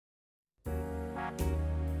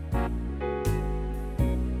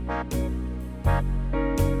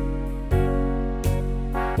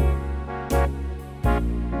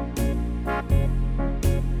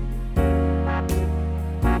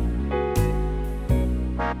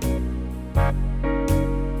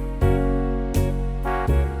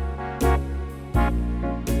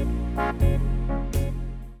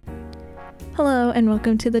and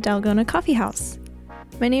welcome to the Dalgona Coffee House.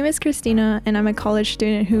 My name is Christina, and I'm a college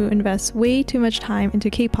student who invests way too much time into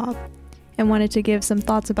K-pop and wanted to give some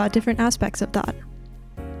thoughts about different aspects of that.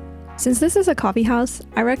 Since this is a coffee house,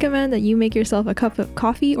 I recommend that you make yourself a cup of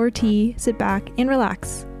coffee or tea, sit back, and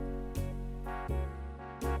relax.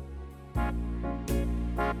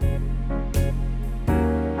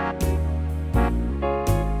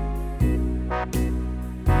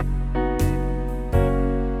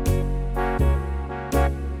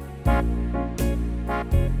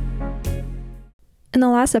 In the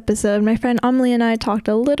last episode, my friend Amelie and I talked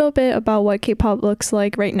a little bit about what K-pop looks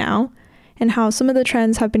like right now and how some of the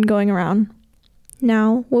trends have been going around.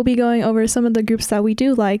 Now, we'll be going over some of the groups that we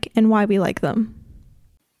do like and why we like them.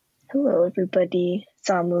 Hello, everybody. It's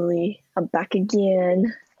Amelie. I'm back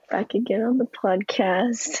again on the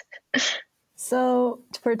podcast. So,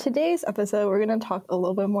 for today's episode, we're going to talk a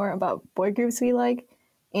little bit more about boy groups we like.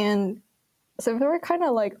 And so if we're kind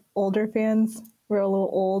of like older fans, we're a little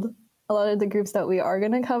old. A lot of the groups that we are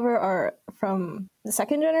going to cover are from the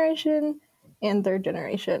second generation and third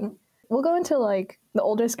generation. We'll go into like the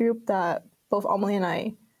oldest group that both Amelie and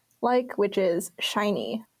I like, which is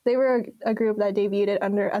SHINee. They were a group that debuted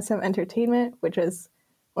under SM Entertainment, which is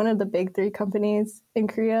one of the big three companies in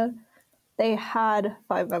Korea. They had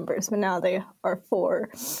 5 members, but now they are 4,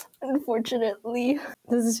 unfortunately.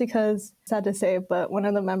 This is because, sad to say, but one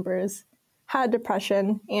of the members had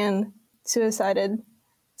depression and suicided.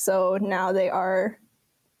 So now they are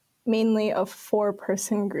mainly a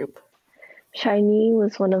 4-person group. SHINee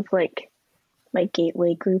was one of like my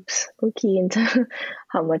gateway groups, okay, into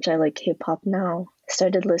how much I like K-pop now. I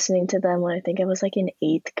started listening to them when I think I was like in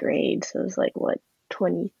 8th grade. So it was like,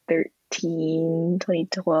 2013,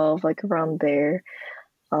 2012, like around there.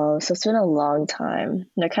 So it's been a long time. And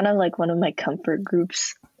they're kind of like one of my comfort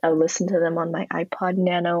groups. I would listen to them on my iPod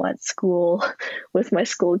Nano at school with my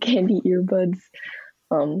Skull Candy earbuds.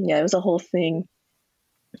 It was a whole thing.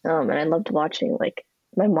 And I loved watching, like,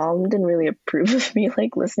 my mom didn't really approve of me,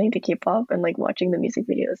 like, listening to K-pop and, like, watching the music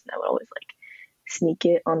videos. And I would always, like, sneak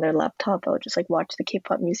it on their laptop. I would just, like, watch the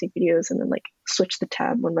K-pop music videos and then, like, switch the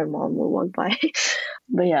tab when my mom would walk by.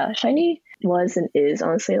 But yeah, SHINee was and is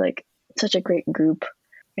honestly, like, such a great group.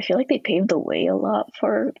 I feel like they paved the way a lot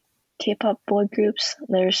for K-pop boy groups.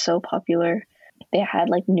 They're so popular. They had,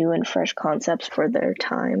 like, new and fresh concepts for their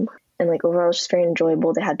time. And like overall, it was just very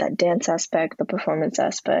enjoyable. They had that dance aspect, the performance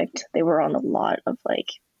aspect. They were on a lot of like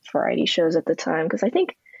variety shows at the time because I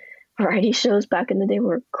think variety shows back in the day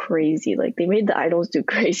were crazy. Like they made the idols do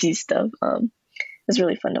crazy stuff. It was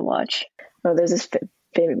really fun to watch. There's this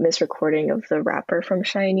famous recording of the rapper from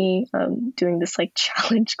SHINee doing this like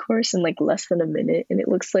challenge course in like less than a minute, and it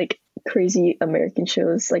looks like crazy American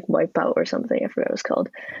shows like Wipeout or something. I forgot what it was called.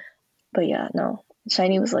 But yeah, no,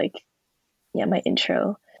 SHINee was like my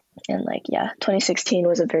intro. And 2016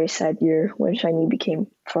 was a very sad year when SHINee became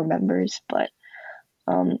 4 members, but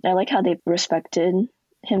I like how they respected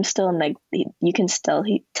him still, and like you can tell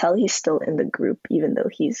he's still in the group even though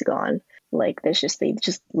he's gone. Like they just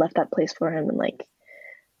left that place for him and like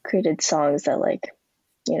created songs that like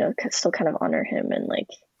still kind of honor him and like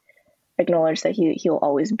acknowledge that he'll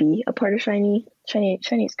always be a part of SHINee.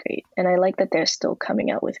 SHINee's great, and I like that they're still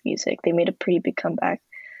coming out with music. They made a pretty big comeback.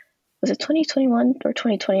 Was it 2021 or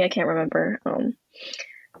 2020? I can't remember. But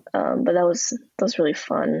that was really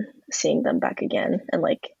fun seeing them back again and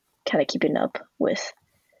like kind of keeping up with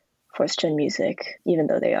 4th gen music, even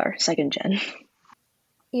though they are 2nd gen.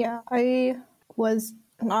 Yeah, I was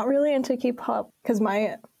not really into K-pop because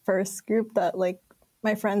my first group that like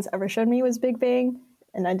my friends ever showed me was Big Bang,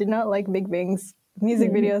 and I did not like Big Bang's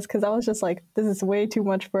music videos because I was just like, this is way too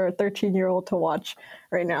much for a 13-year-old to watch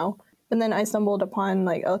right now. And then I stumbled upon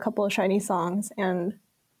like a couple of SHINee songs, and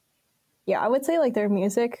I would say like their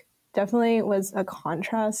music definitely was a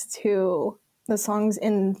contrast to the songs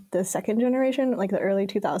in the 2nd generation, like the early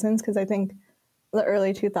 2000s, because I think the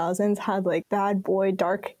early 2000s had like bad boy,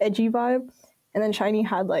 dark, edgy vibe, and then SHINee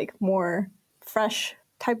had like more fresh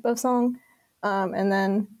type of song. And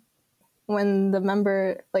then when the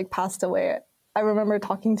member like passed away, I remember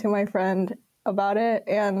talking to my friend about it,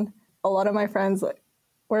 and a lot of my friends like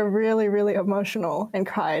were really, really emotional and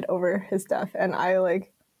cried over his death. And I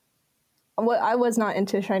was not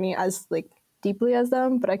into SHINee as like deeply as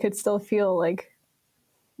them, but I could still feel like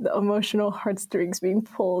the emotional heartstrings being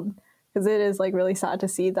pulled because it is like really sad to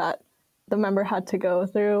see that the member had to go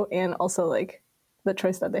through and also like the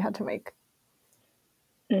choice that they had to make.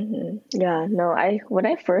 Yeah, no, when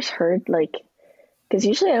I first heard like, because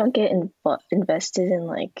usually I don't get invested in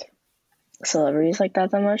like celebrities like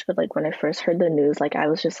that much, but like when I first heard the news, like I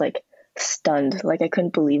was just like stunned, like I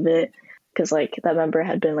couldn't believe it. because like that member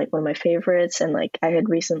had been like one of my favorites, and like I had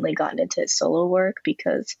recently gotten into his solo work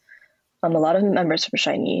because a lot of members from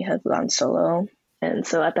SHINee have gone solo, and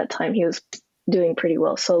so at that time he was doing pretty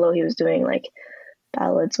well solo. He was doing like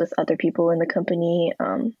ballads with other people in the company,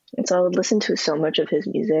 and so I would listen to so much of his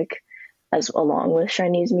music as along with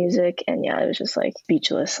SHINee's music, and yeah, it was just like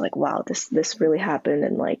speechless, like wow, this really happened,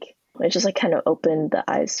 and like it just like kind of opened the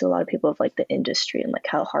eyes to a lot of people of like the industry and like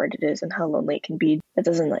how hard it is and how lonely it can be. It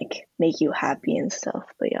doesn't like make you happy and stuff,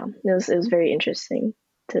 but yeah, it was very interesting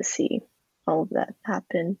to see all of that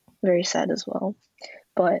happen. Very sad as well,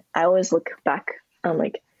 but I always look back on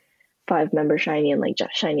like five member SHINee and like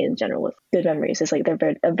SHINee in general with good memories. It's like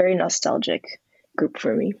they're a very nostalgic group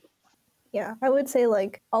for me. Yeah, I would say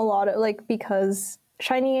like a lot of like, because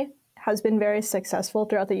SHINee has been very successful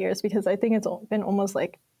throughout the years, because I think it's been almost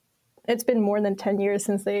like it's been more than 10 years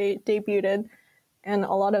since they debuted, and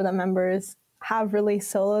a lot of the members have released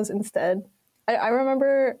solos instead. I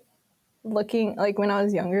remember looking, like when I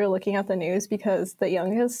was younger, looking at the news, because the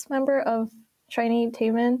youngest member of SHINee,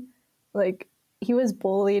 Taemin, like he was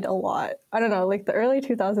bullied a lot. I don't know, like the early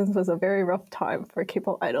 2000s was a very rough time for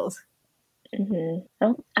K-pop idols.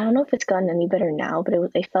 Mm-hmm. I don't know if it's gotten any better now, but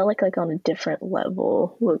it felt like on a different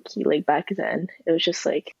level, low key. Like back then, it was just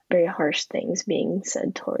like very harsh things being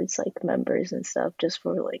said towards like members and stuff, just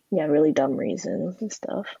for like yeah, really dumb reasons and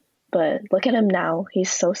stuff. But look at him now;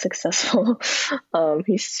 he's so successful.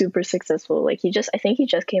 He's super successful. Like I think he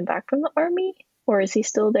just came back from the army, or is he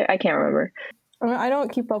still there? I can't remember. I mean, I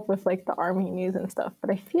don't keep up with like the army news and stuff, but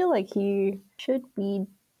I feel like he should be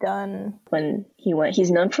done. When he went, he's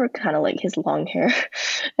known for kind of like his long hair,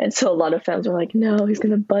 and so a lot of fans were like, "No, he's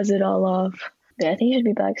gonna buzz it all off." Yeah, I think he should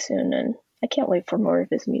be back soon, and I can't wait for more of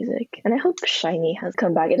his music. And I hope SHINee has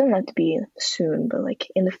come back. It doesn't have to be soon, but like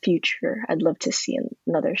in the future, I'd love to see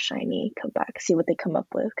another SHINee come back, see what they come up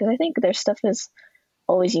with, because I think their stuff is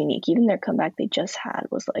always unique. Even their comeback they just had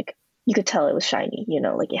was like you could tell it was SHINee,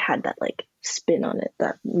 like it had that like spin on it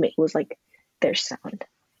that was like their sound.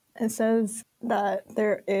 It says that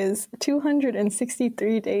there is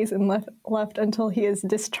 263 days left until he is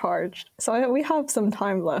discharged. So we have some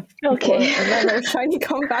time left. Okay. Another SHINee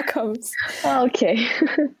comeback comes. Okay.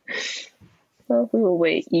 Well, we will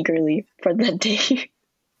wait eagerly for that day.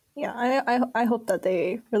 Yeah, I hope that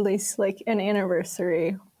they release like an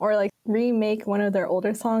anniversary or like remake one of their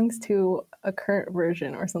older songs to a current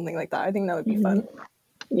version or something like that. I think that would be fun.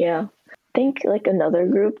 Yeah. I think like another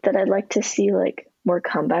group that I'd like to see like more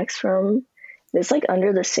comebacks from is like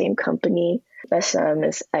under the same company SM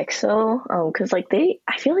is EXO, because like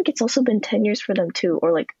I feel like it's also been 10 years for them too,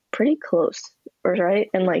 or like pretty close, or right?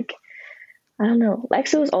 And like I don't know,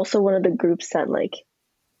 EXO is also one of the groups that like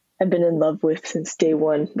I've been in love with since day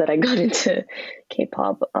one that I got into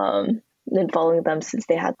K-pop. Been following them since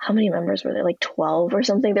they had, how many members were there, like 12 or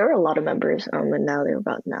something? There were a lot of members, and now they're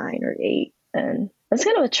about 9 or 8, and that's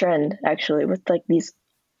kind of a trend actually with like these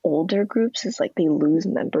older groups, is like they lose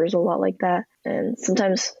members a lot like that, and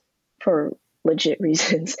sometimes for legit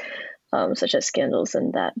reasons, such as scandals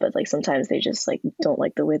and that, but like sometimes they just like don't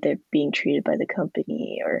like the way they're being treated by the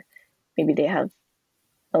company, or maybe they have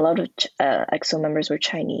a lot of EXO members were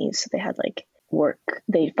Chinese, so they had like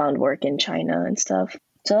they found work in China and stuff.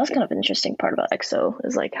 So that's kind of an interesting part about EXO,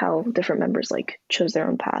 is like how different members like chose their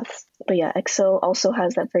own paths. But yeah, EXO also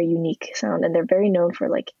has that very unique sound, and they're very known for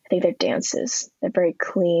like, I think their dances. They're very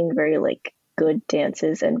clean, very like good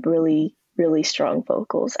dances, and really, really strong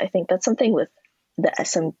vocals. I think that's something with the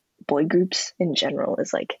SM boy groups in general,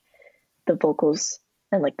 is like the vocals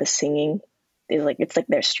and like the singing is like, it's like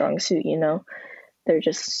their strong suit, They're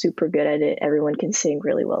just super good at it. Everyone can sing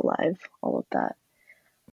really well live, all of that.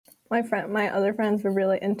 My other friends were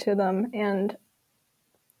really into them, and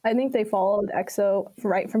I think they followed EXO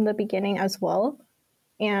right from the beginning as well.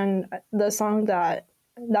 And the song that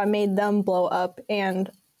made them blow up and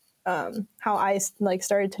how I like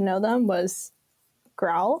started to know them was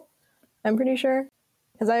Growl, I'm pretty sure,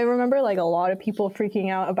 because I remember like a lot of people freaking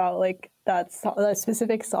out about like that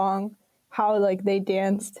specific song, how like they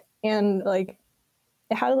danced, and like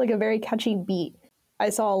it had like a very catchy beat. I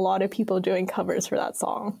saw a lot of people doing covers for that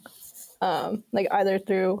song, like either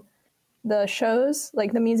through the shows,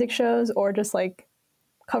 like the music shows, or just like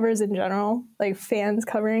covers in general, like fans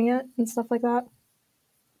covering it and stuff like that.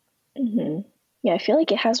 Mm-hmm. Yeah, I feel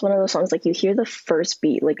like it has one of those songs, like you hear the first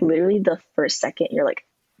beat, like literally the first second, you're like,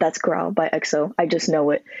 that's Growl by EXO. I just know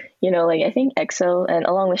it. Like I think EXO, and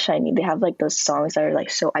along with SHINee, they have like those songs that are like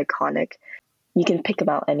so iconic. You can pick them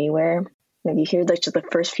out anywhere. Like you hear like just the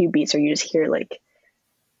first few beats, or you just hear like,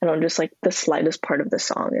 I don't know, just like the slightest part of the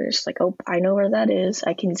song, and it's just like, oh, I know where that is.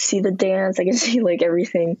 I can see the dance. I can see like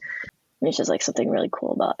everything. It's just like something really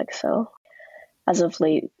cool about EXO. As of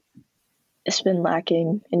late, it's been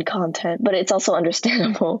lacking in content, but it's also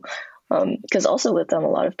understandable because also with them, a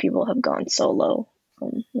lot of people have gone solo,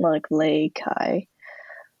 like Lay, Kai,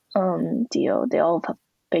 Dio. They all have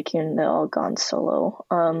Baekhyun. They all gone solo,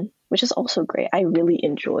 which is also great. I really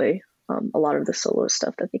enjoy a lot of the solo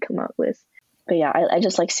stuff that they come out with. But yeah, I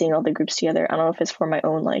just like seeing all the groups together. I don't know if it's for my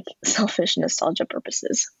own like selfish nostalgia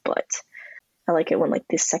purposes, but I like it when like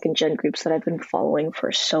these second gen groups that I've been following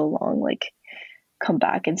for so long like come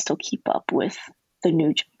back and still keep up with the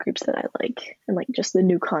new groups that I like and like just the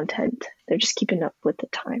new content. They're just keeping up with the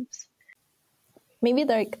times. Maybe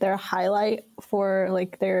like their highlight for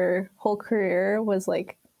like their whole career was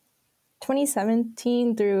like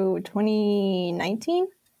 2017 through 2019,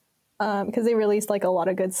 because they released like a lot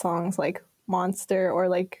of good songs like Monster or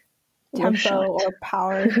like Tempo or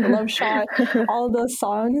Power, Love Shot, all of those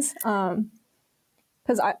songs.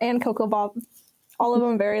 Because and Coco Bop, all of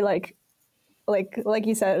them very like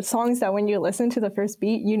you said, songs that when you listen to the first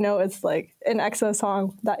beat, you know it's like an EXO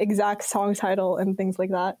song, that exact song title and things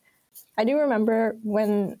like that. I do remember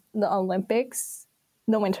when the Olympics,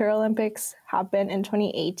 the Winter Olympics happened in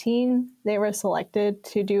 2018, they were selected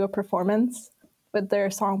to do a performance with their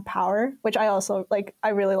song Power, which I also like. I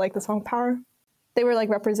really like the song Power. They were like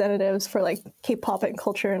representatives for like K-pop and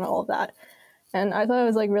culture and all of that. And I thought it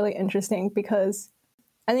was like really interesting because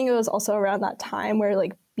I think it was also around that time where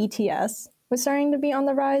like BTS was starting to be on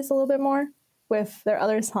the rise a little bit more with their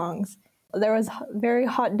other songs. There was very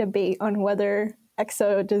hot debate on whether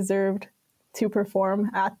EXO deserved to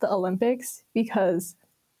perform at the Olympics because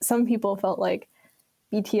some people felt like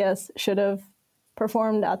BTS should have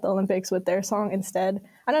performed at the Olympics with their song instead.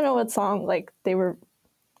 I don't know what song like they were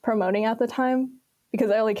promoting at the time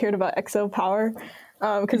because I only cared about EXO Power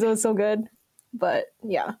because it was so good. But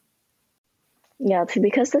yeah. Yeah,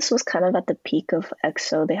 because this was kind of at the peak of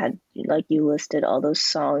EXO, they had like you listed all those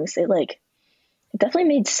songs. It definitely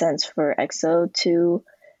made sense for EXO to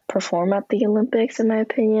perform at the Olympics, in my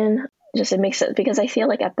opinion. Just it makes sense because I feel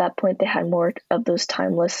like at that point they had more of those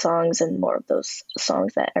timeless songs and more of those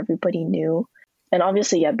songs that everybody knew. And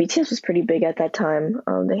obviously, yeah, BTS was pretty big at that time.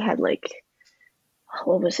 They had like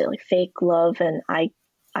what was it, like Fake Love and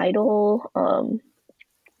Idol.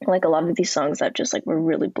 Like a lot of these songs that just like were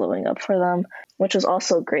really blowing up for them, which was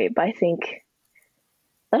also great. But I think,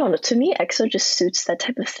 I don't know, to me, EXO just suits that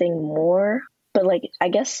type of thing more. But like, I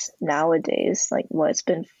guess nowadays, like it's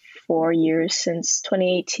been 4 years since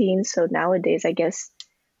 2018. So nowadays, I guess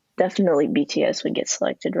definitely BTS would get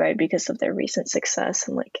selected, right? Because of their recent success.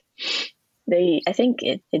 And like, I think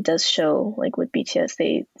it does show like with BTS,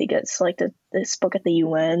 they get selected. They spoke at the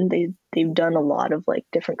UN. They've done a lot of like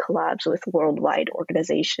different collabs with worldwide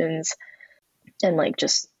organizations. And like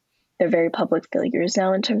just, they're very public figures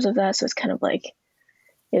now in terms of that. So it's kind of like,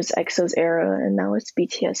 it was EXO's era and now it's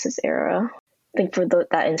BTS's era. I think for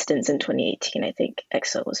that instance in 2018, I think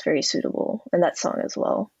EXO was very suitable. And that song as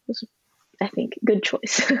well was, I think, good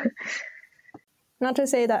choice. Not to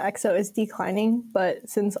say that EXO is declining, but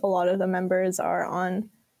since a lot of the members are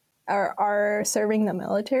serving the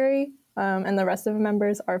military, and the rest of the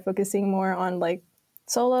members are focusing more on like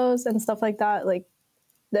solos and stuff like that, like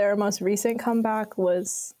their most recent comeback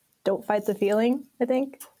was Don't Fight the Feeling, I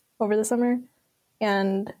think, over the summer.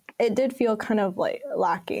 And it did feel kind of like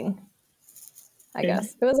lacking, I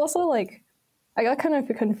guess. It was also like, I got kind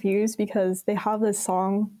of confused because they have this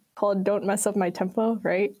song called Don't Mess Up My Tempo,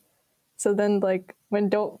 right? So then like when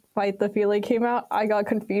Don't Fight the Feeling came out, I got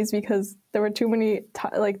confused because there were too many,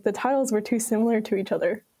 like the titles were too similar to each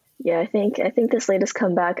other. Yeah, I think this latest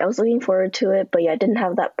comeback, I was looking forward to it, but yeah, it didn't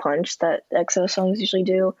have that punch that EXO songs usually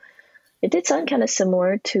do. It did sound kind of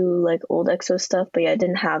similar to like old EXO stuff, but yeah, it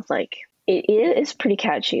didn't have like, it is pretty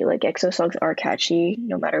catchy. Like EXO songs are catchy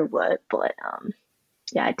no matter what, but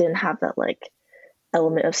yeah, it didn't have that like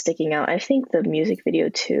element of sticking out. I think the music video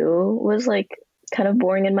too was like kind of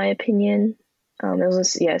boring in my opinion. It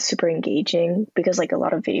was super engaging because like a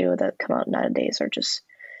lot of video that come out nowadays are just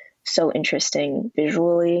so interesting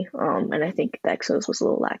visually, and I think the EXO's was a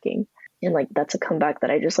little lacking, and like that's a comeback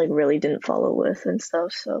that I just like really didn't follow with and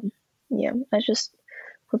stuff. So yeah, I just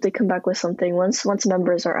hope they come back with something once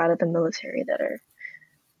members are out of the military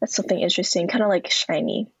that's something interesting, kind of like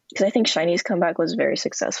SHINee, because I think SHINee's comeback was very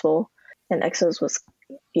successful and EXO's was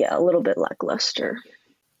a little bit lackluster.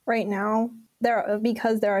 Right now,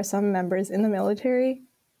 because there are some members in the military,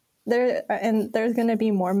 there's going to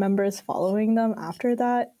be more members following them after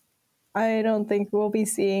that. I don't think we'll be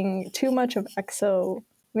seeing too much of EXO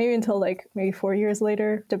maybe until like maybe 4 years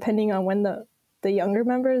later, depending on when the younger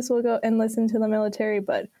members will go and listen to the military,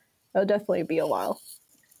 but it'll definitely be a while.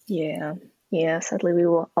 Yeah. Yeah, sadly we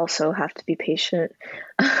will also have to be patient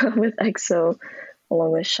with EXO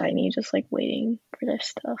along with Shiny, just like waiting for their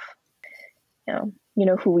stuff. Yeah. You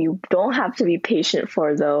know who we don't have to be patient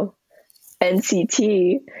for though?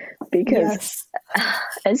 NCT, because Yes.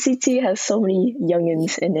 NCT has so many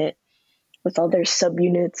youngins in it with all their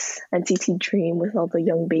subunits. NCT Dream with all the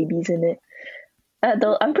young babies in it.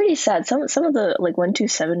 Though I'm pretty sad. Some of the like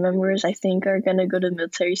 127 members I think are gonna go to the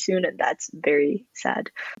military soon, and that's very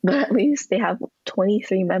sad. But at least they have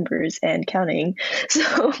 23 members and counting,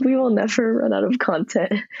 so we will never run out of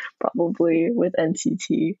content probably with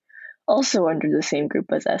NCT. Also under the same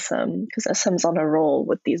group as SM, because SM's on a roll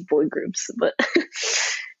with these boy groups. But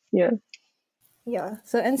yeah, Yeah.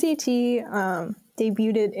 So NCT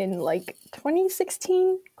debuted in like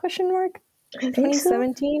 2016 question mark I think so.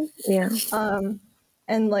 2017. Yeah,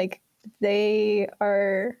 And like they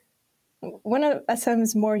are one of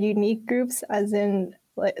SM's more unique groups, as in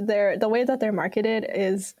like the way that they're marketed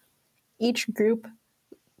is each group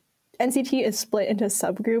NCT is split into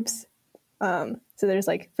subgroups. So there's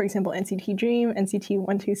like, for example, NCT Dream, NCT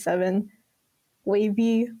 127,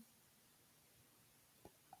 Wavy.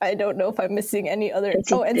 I don't know if I'm missing any other.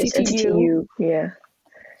 Oh, there's NCT U. NCTU. Yeah,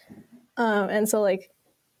 And so like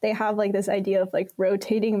they have like this idea of like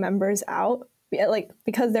rotating members out, like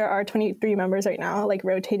because there are 23 members right now, like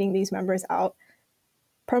rotating these members out,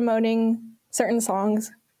 promoting certain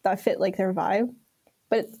songs that fit like their vibe.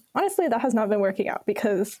 But honestly, that has not been working out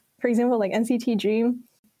because, for example, like NCT Dream,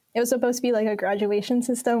 it was supposed to be like a graduation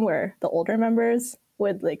system where the older members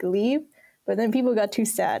would like leave, but then people got too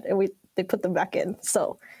sad and they put them back in.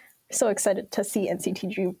 So excited to see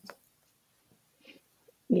NCT Dream.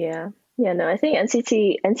 yeah. Yeah, no, I think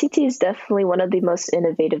NCT is definitely one of the most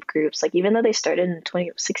innovative groups. Like even though they started in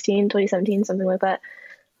 2016, 2017, something like that,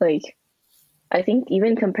 like I think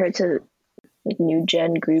even compared to like new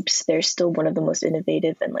gen groups, they're still one of the most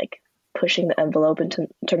innovative and like pushing the envelope in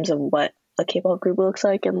terms of what a K-pop group looks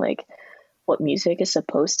like and like what music is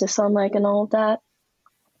supposed to sound like and all of that.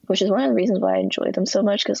 Which is one of the reasons why I enjoy them so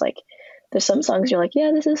much, because like there's some songs you're like,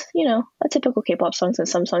 yeah, this is, you know, a typical K-pop songs, and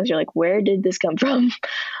some songs you're like, where did this come from?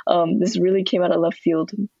 This really came out of left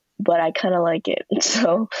field, but I kind of like it.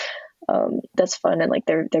 So that's fun, and like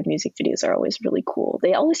their music videos are always really cool.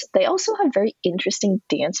 They also have very interesting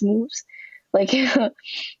dance moves, like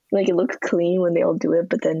like it looks clean when they all do it,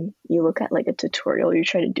 but then you look at like a tutorial, you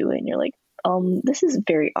try to do it, and you're like, this is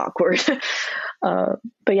very awkward. But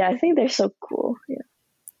yeah, I think they're so cool. Yeah.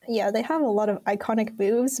 Yeah, they have a lot of iconic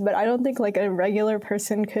moves, but I don't think like a regular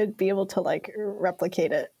person could be able to like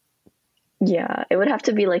replicate it. Yeah, it would have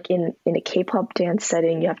to be like in a K-pop dance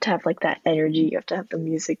setting. You have to have like that energy. You have to have the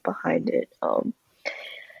music behind it.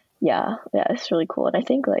 Yeah, it's really cool. And I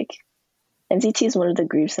think like NCT is one of the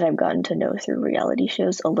groups that I've gotten to know through reality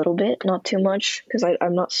shows a little bit, not too much, because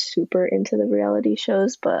I'm not super into the reality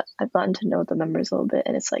shows, but I've gotten to know the members a little bit,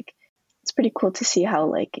 and it's like it's pretty cool to see how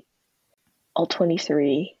like all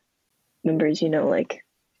 23 members, you know, like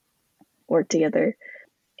work together.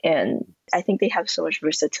 And I think they have so much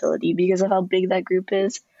versatility because of how big that group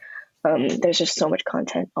is. There's just so much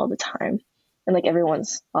content all the time. And like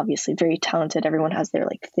everyone's obviously very talented. Everyone has their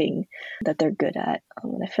like thing that they're good at.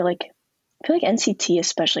 And I feel like NCT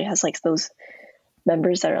especially has like those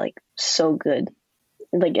members that are like so good.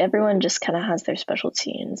 Like everyone just kind of has their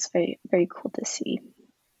specialty, and it's very very cool to see.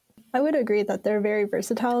 I would agree that they're very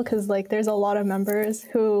versatile because like there's a lot of members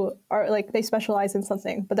who are like they specialize in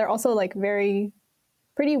something, but they're also like very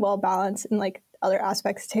pretty well balanced in like other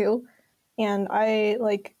aspects too. And I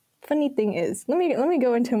like funny thing is, let me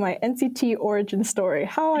go into my NCT origin story,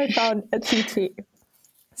 how I found NCT.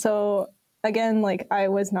 So again, like I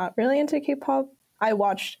was not really into K-pop. I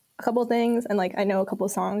watched a couple things and like I know a couple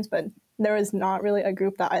songs, but there was not really a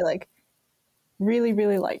group that I like really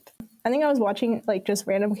really liked. I think I was watching like just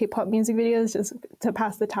random K-pop music videos just to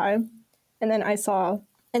pass the time, and then I saw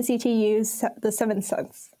NCTU's The Seventh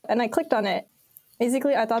Sense, and I clicked on it.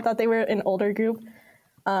 Basically, I thought that they were an older group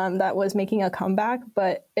that was making a comeback,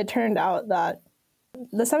 but it turned out that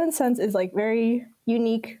The Seventh Sense is like very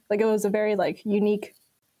unique. Like it was a very like unique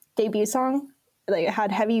debut song. Like it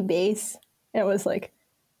had heavy bass, and it was like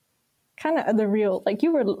kind of the real, like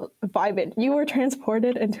you were vibing, you were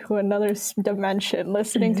transported into another dimension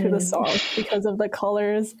listening to the Mm-hmm. song because of the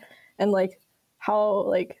colors and like how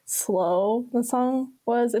like slow the song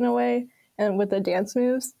was in a way, and with the dance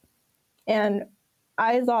moves. And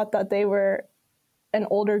I thought that they were an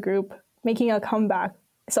older group making a comeback,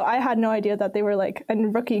 so I had no idea that they were like a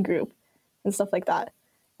rookie group and stuff like that.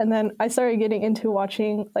 And then I started getting into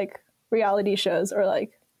watching like reality shows or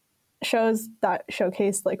like shows that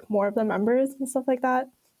showcase like more of the members and stuff like that.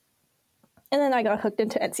 And then I got hooked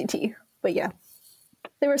into NCT. But yeah,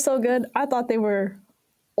 they were so good. I thought they were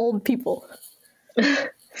old people.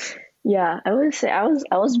 Yeah, I would say I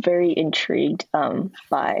was very intrigued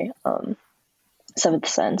by Seventh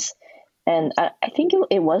Sense, and I think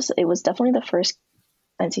it was definitely the first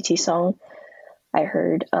NCT song I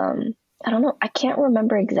heard. I don't know, I can't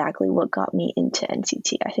remember exactly what got me into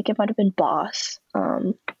NCT. I think it might have been Boss,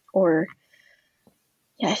 or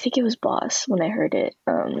yeah, I think it was Boss when I heard it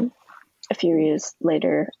a few years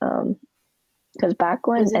later. Because back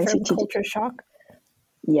when Was it from NCT, Culture Shock?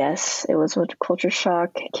 yes, it was with Culture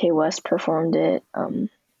Shock. K West performed it.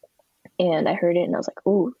 And I heard it and I was like,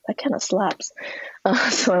 "Ooh, that kind of slaps."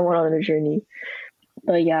 So I went on a journey.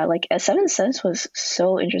 But yeah, like Seven Sense was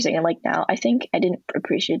so interesting, and like now I think I didn't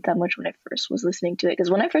appreciate that much when I first was listening to it,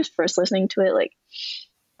 because when I first listening to it, like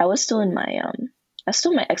I was still in my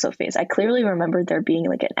EXO phase. I clearly remember there being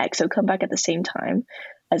like an EXO comeback at the same time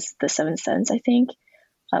as the Seven Sense, I think.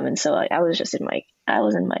 And so I was just in my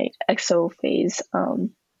EXO phase.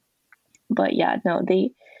 But yeah, no,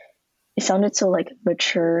 it sounded so like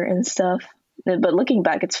mature and stuff. But looking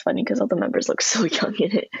back, it's funny because all the members look so young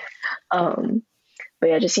in it. Um, but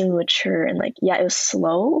yeah, it just seemed mature, and like, yeah, it was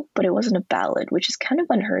slow, but it wasn't a ballad, which is kind of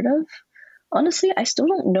unheard of. Honestly, I still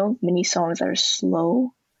don't know many songs that are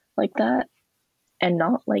slow like that and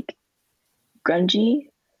not like grungy,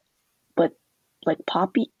 but like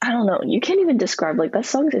poppy. I don't know. You can't even describe, like, that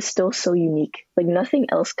song is still so unique. Like nothing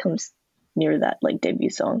else comes near that like debut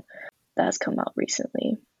song that has come out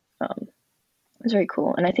recently. It's very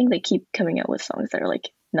cool, and I think they keep coming out with songs that are like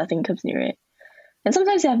nothing comes near it. And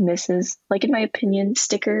sometimes they have misses. Like in my opinion,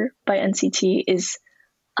 Sticker by NCT is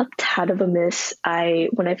a tad of a miss.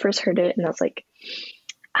 When I first heard it and I was like,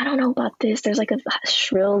 I don't know about this. There's like a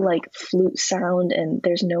shrill like flute sound, and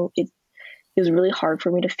it was really hard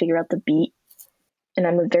for me to figure out the beat. And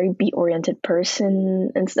I'm a very beat oriented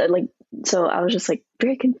person, and so I was just like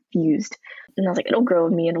very confused. And I was like, it'll grow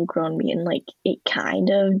on me, and like it kind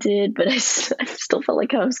of did, but I still felt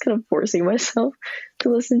like I was kind of forcing myself to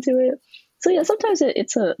listen to it. So yeah, sometimes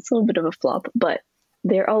it's a little bit of a flop, but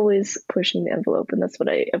they're always pushing the envelope, and that's what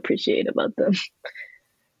I appreciate about them.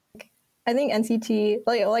 I think NCT,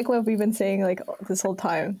 like what we've been saying like this whole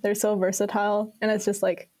time, they're so versatile, and it's just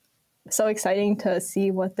like so exciting to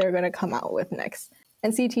see what they're gonna come out with next.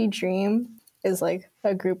 NCT Dream is like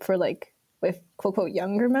a group for like with quote unquote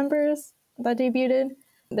younger members that debuted.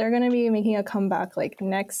 They're gonna be making a comeback like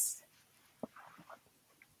next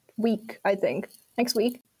week, I think. Next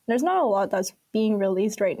week. There's not a lot that's being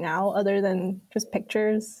released right now other than just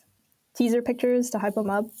pictures, teaser pictures to hype them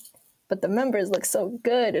up. But the members look so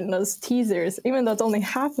good in those teasers, even though it's only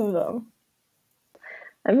half of them.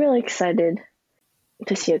 I'm really excited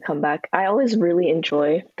to see a comeback. I always really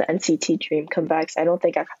enjoy the NCT Dream comebacks. I don't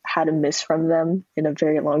think I've had a miss from them in a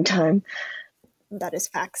very long time. That is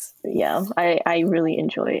facts. Yeah, I really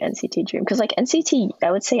enjoy NCT Dream, because like I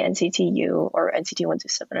would say NCT U or NCT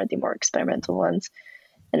 127 are the more experimental ones.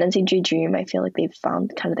 And NCT Dream, I feel like they've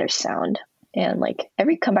found kind of their sound. And like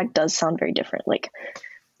every comeback does sound very different. Like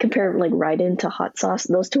compare like Raiden to Hot Sauce,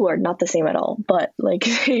 those two are not the same at all. But like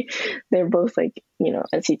they're both like,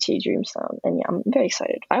 NCT Dream sound. And yeah, I'm very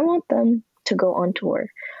excited. I want them to go on tour.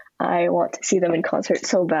 I want to see them in concert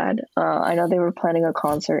so bad. I know they were planning a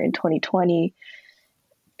concert in 2020,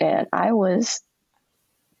 and I was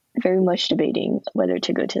very much debating whether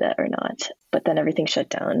to go to that or not. But then everything shut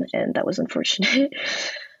down, and that was unfortunate.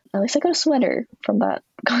 At least I got a sweater from that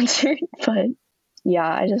concert. But yeah,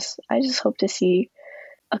 I just hope to see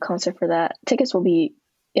a concert for that. Tickets will be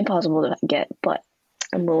impossible to get, but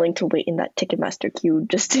I'm willing to wait in that Ticketmaster queue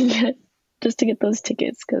just to get those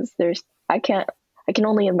tickets, because I can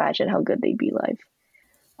only imagine how good they'd be live.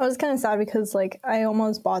 I was kind of sad because like I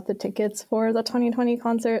almost bought the tickets for the 2020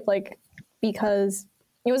 concert, like because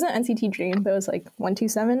it wasn't NCT Dream, but it was like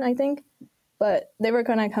 127, I think. But they were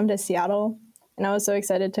gonna come to Seattle, and I was so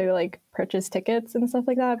excited to like purchase tickets and stuff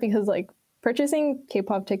like that, because like purchasing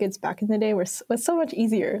K-pop tickets back in the day was so much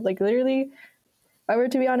easier. Like literally, if I were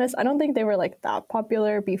to be honest, I don't think they were like that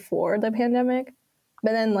popular before the pandemic,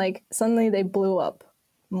 but then like suddenly they blew up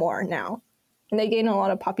more now, and they gained a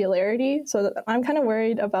lot of popularity. So I'm kind of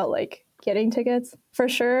worried about like getting tickets for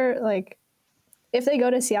sure. Like if they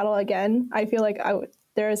go to Seattle again, I feel like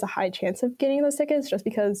there is a high chance of getting those tickets, just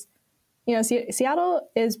because Seattle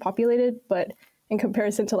is populated, but in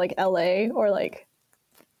comparison to like LA or like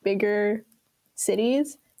bigger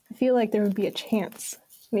cities, I feel like there would be a chance,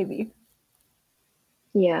 maybe.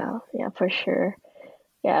 Yeah, for sure.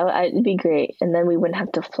 Yeah, it'd be great. And then we wouldn't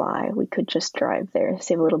have to fly. We could just drive there,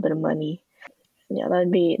 save a little bit of money. Yeah,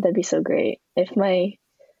 that'd be so great. If my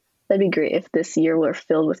That'd be great if this year were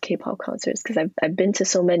filled with K-pop concerts, because I've been to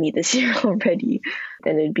so many this year already,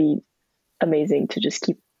 and it'd be amazing to just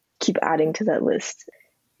keep adding to that list.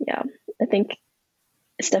 Yeah, I think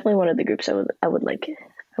it's definitely one of the groups I would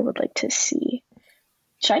like to see.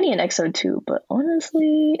 Shiny and EXO too, but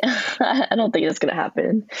honestly, I don't think it's gonna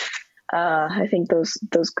happen. I think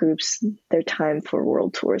those groups, their time for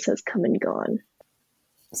world tours has come and gone.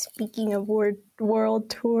 Speaking of world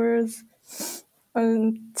tours,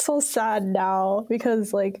 I'm so sad now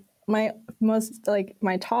because like my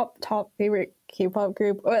top favorite K-pop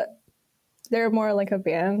group, they're more like a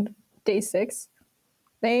band, Day6.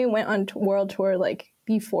 They went on world tour like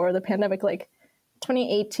before the pandemic, like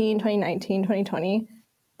 2018, 2019, 2020.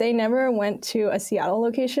 They never went to a Seattle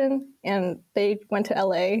location and they went to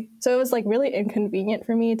LA. So it was like really inconvenient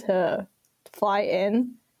for me to fly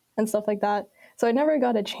in and stuff like that. So I never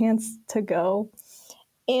got a chance to go.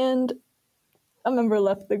 And a member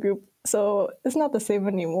left the group. So it's not the same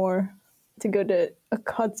anymore to go to a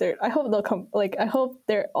concert. I hope they'll come, like, I hope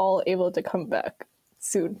they're all able to come back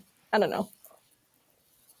soon. I don't know.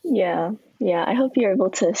 Yeah, I hope you're able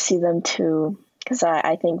to see them too, because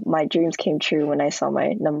I think my dreams came true when I saw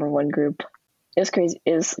my number one group. It was crazy.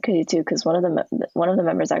 It was crazy too, because one of the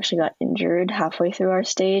members actually got injured halfway through our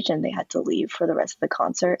stage, and they had to leave for the rest of the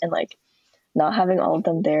concert. And like, not having all of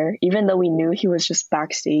them there, even though we knew he was just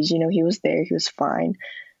backstage, he was there, he was fine,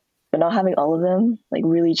 but not having all of them like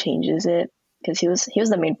really changes it, because he was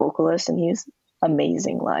the main vocalist and he's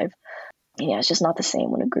amazing live. And yeah, it's just not the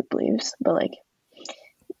same when a group leaves. But like,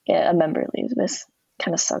 yeah, a member leaves. This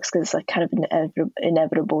kind of sucks because it's like kind of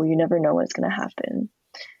inevitable. You never know what's going to happen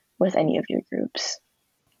with any of your groups.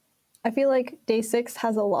 I feel like Day6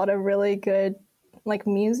 has a lot of really good like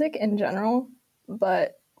music in general,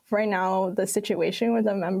 but right now the situation with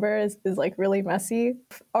the members is like really messy,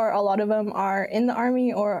 or a lot of them are in the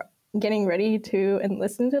army or getting ready to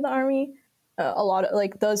enlist into the army. A lot of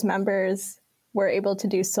like those members were able to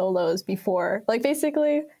do solos before, like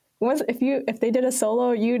basically if they did a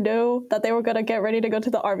solo, you know that they were gonna get ready to go to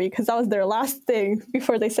the army because that was their last thing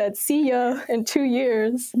before they said see ya in 2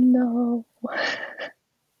 years. No.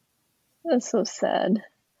 That's so sad.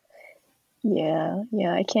 Yeah,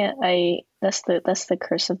 that's the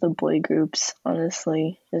curse of the boy groups,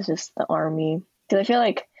 honestly. It's just the army. Because I feel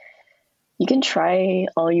like you can try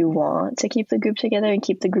all you want to keep the group together and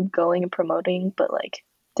keep the group going and promoting, but like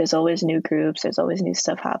there's always new groups, there's always new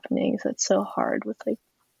stuff happening. So it's so hard with like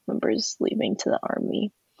members leaving to the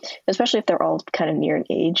army. Especially if they're all kind of near an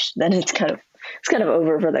age, then it's kind of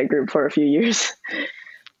over for that group for a few years.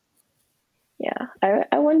 Yeah.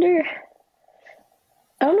 I wonder,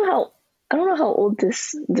 I don't know how old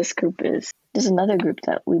this group is. There's another group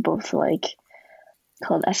that we both like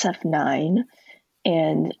called SF9,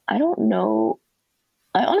 and I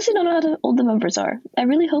honestly don't know how old the members are. I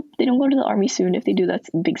really hope they don't go to the army soon. If they do, that's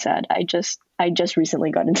big sad. I just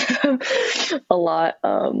recently got into them a lot.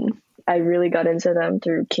 I really got into them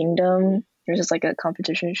through Kingdom. There's just like a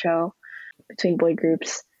competition show between boy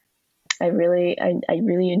groups. I really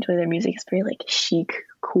enjoy their music. It's very like chic,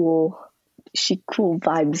 cool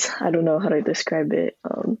vibes. I don't know how to describe it.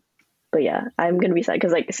 But yeah, I'm gonna be sad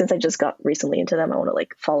because like since I just got recently into them, I want to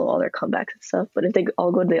like follow all their comebacks and stuff. But if they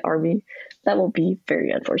all go to the army, that will be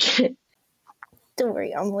very unfortunate. Don't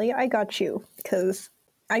worry, Emily, I got you, because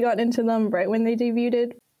I got into them right when they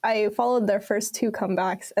debuted. I followed their first 2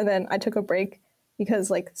 comebacks, and then I took a break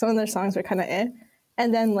because like some of their songs were kind of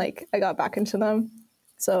and then like I got back into them.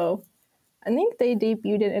 So I think they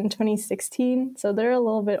debuted in 2016, so they're a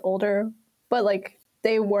little bit older, but like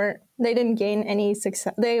they didn't gain any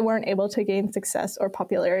success. They weren't able to gain success or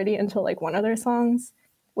popularity until like one of their songs,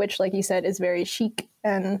 which like you said is very chic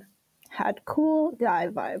and had cool guy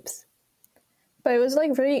vibes. But it was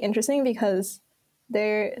like very interesting because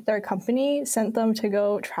their company sent them to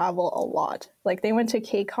go travel a lot. Like they went to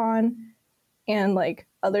KCON and like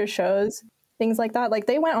other shows, things like that. Like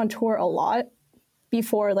they went on tour a lot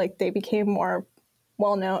before like they became more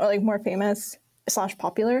well known or like more famous /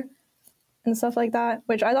 popular and stuff like that,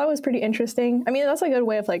 which I thought was pretty interesting. I mean, that's a good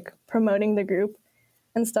way of like promoting the group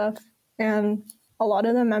and stuff. And a lot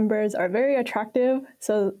of the members are very attractive.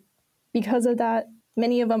 So because of that,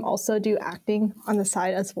 many of them also do acting on the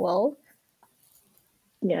side as well.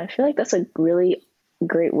 Yeah, I feel like that's a really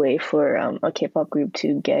great way for a K-pop group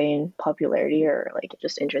to gain popularity or like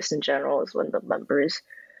just interest in general is when the members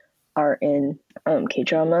are in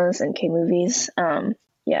K-dramas and K-movies.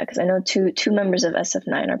 Yeah, because I know two members of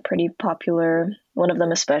SF9 are pretty popular. One of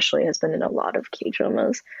them especially has been in a lot of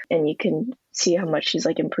K-dramas, and you can see how much he's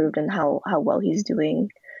like improved and how well he's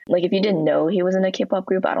doing. Like if you didn't know he was in a K-pop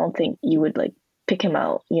group, I don't think you would like pick him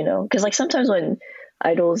out, you know? Because like sometimes when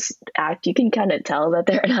idols act, you can kind of tell that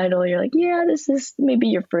they're an idol. You're like, yeah, this is maybe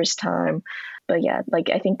your first time. But yeah, like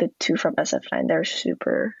I think the two from SF9,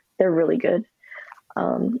 they're really good,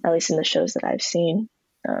 at least in the shows that I've seen.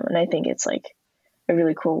 And I think it's like a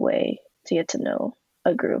really cool way to get to know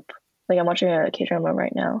a group. Like I'm watching a K-drama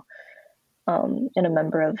right now, and a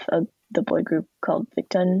member of the boy group called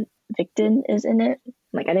Victon is in it.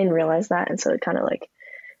 Like I didn't realize that, and so it kind of like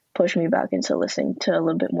pushed me back into listening to a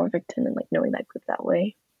little bit more Victon and like knowing that group that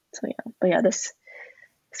way. So yeah, but yeah, this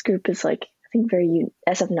group is like I think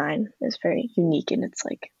SF9 is very unique in its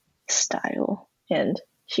like style and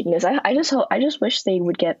chicness. I just wish they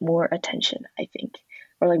would get more attention, I think,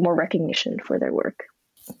 or like more recognition for their work.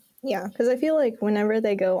 Yeah, because I feel like whenever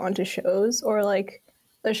they go onto shows or like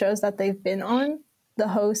the shows that they've been on, the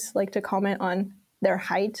hosts like to comment on their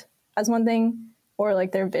height as one thing or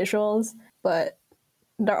like their visuals, but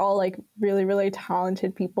they're all like really, really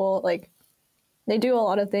talented people. Like they do a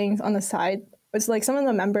lot of things on the side. It's like some of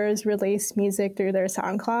the members release music through their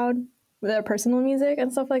SoundCloud, their personal music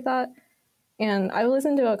and stuff like that. And I've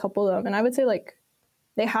listened to a couple of them, and I would say like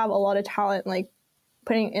they have a lot of talent, like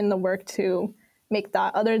putting in the work to make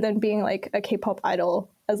that, other than being like a K-pop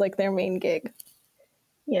idol as like their main gig.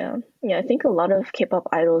 Yeah, I think a lot of K-pop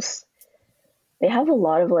idols, they have a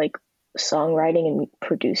lot of like songwriting and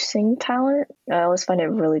producing talent. I always find it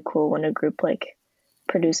really cool when a group like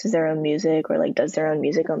produces their own music or like does their own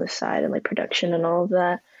music on the side and like production and all of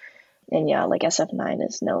that. And yeah, like SF9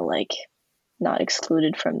 is not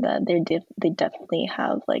excluded from that. They definitely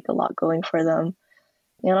have like a lot going for them.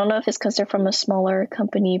 And I don't know if it's because they're from a smaller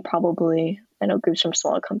company, probably. I know groups from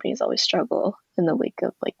smaller companies always struggle in the wake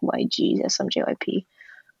of like YG, SM, JYP.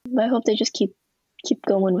 But I hope they just keep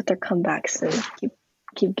going with their comebacks and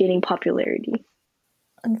keep getting popularity.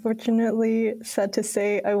 Unfortunately, sad to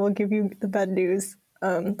say, I will give you the bad news.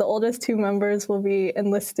 The oldest two members will be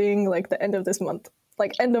enlisting like the end of this month,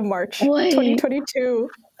 like end of March 2022.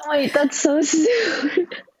 Wait, that's so soon.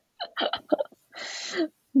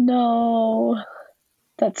 No,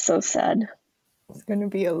 that's so sad. It's going to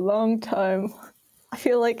be a long time. I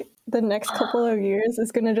feel like the next couple of years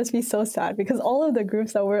is going to just be so sad because all of the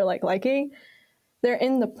groups that we're like liking, they're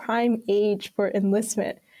in the prime age for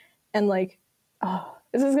enlistment. And like,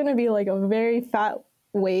 this is going to be like a very fat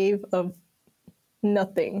wave of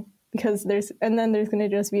nothing because there's going to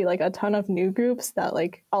just be like a ton of new groups that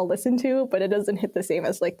like I'll listen to, but it doesn't hit the same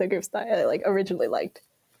as like the groups that I like originally liked.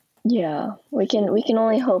 Yeah, we can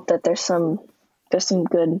only hope that there's some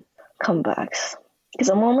good comebacks because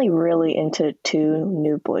I'm only really into two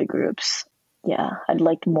new boy groups. Yeah, I'd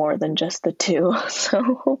like more than just the two. So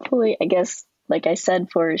hopefully, I guess, like I said,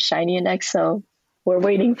 for SHINee and EXO, we're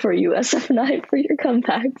waiting for you, SF9, for your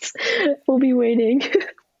comebacks. We'll be waiting.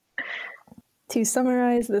 To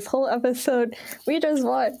summarize this whole episode, we just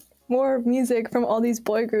want more music from all these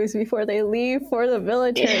boy groups before they leave for the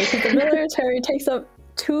military, because the military takes up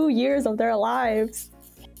 2 years of their lives.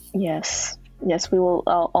 Yes, we will.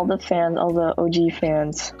 All the fans, all the OG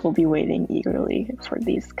fans will be waiting eagerly for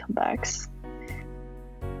these comebacks.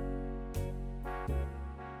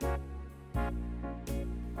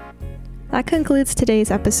 That concludes today's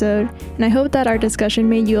episode, and I hope that our discussion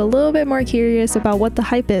made you a little bit more curious about what the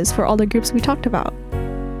hype is for all the groups we talked about.